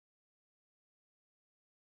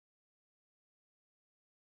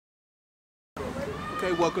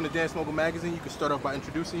Okay, welcome to Dance Mogul Magazine. You can start off by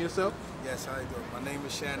introducing yourself. Yes, how you doing? My name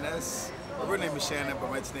is Shanness. My real name is Shannon, but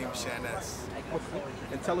my name is Shanness.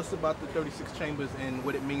 And tell us about the 36 Chambers and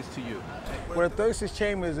what it means to you. Well, the 36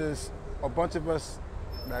 Chambers is a bunch of us,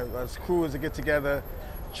 as crews, that get together,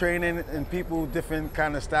 training in people, different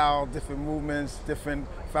kind of style, different movements, different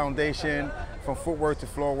foundation, from footwork to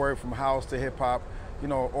floor work, from house to hip hop. You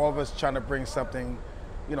know, all of us trying to bring something,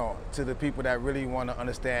 you know, to the people that really want to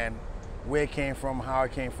understand where it came from, how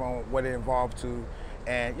it came from, what it involved to,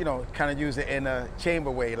 and, you know, kind of use it in a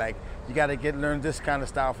chamber way. Like, you got to learn this kind of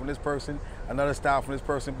style from this person, another style from this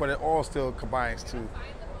person, but it all still combines to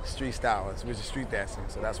street style, which is street dancing.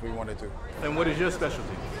 So that's what we want to do. And what is your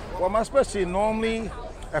specialty? Well, my specialty normally,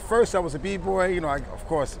 at first I was a b-boy, you know, of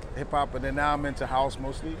course hip hop, but then now I'm into house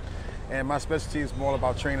mostly. And my specialty is more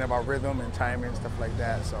about training about rhythm and timing and stuff like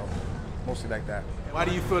that. So mostly like that. Why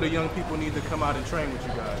do you feel the young people need to come out and train with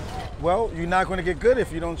you guys? Well, you're not going to get good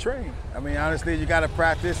if you don't train. I mean, honestly, you got to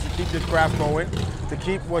practice to keep your craft going, to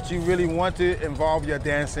keep what you really want to involve your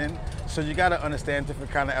dancing. So you got to understand different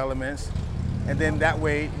kind of elements. And then that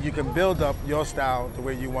way you can build up your style the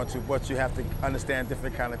way you want to, but you have to understand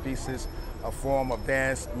different kind of pieces, a form of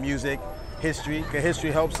dance, music, history. Because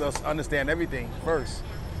history helps us understand everything first.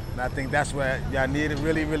 And I think that's where y'all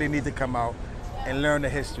really need to come out and learn the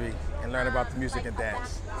history and learn about the music and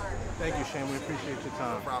dance. Thank you, Shane. We appreciate your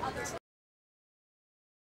time. No problem.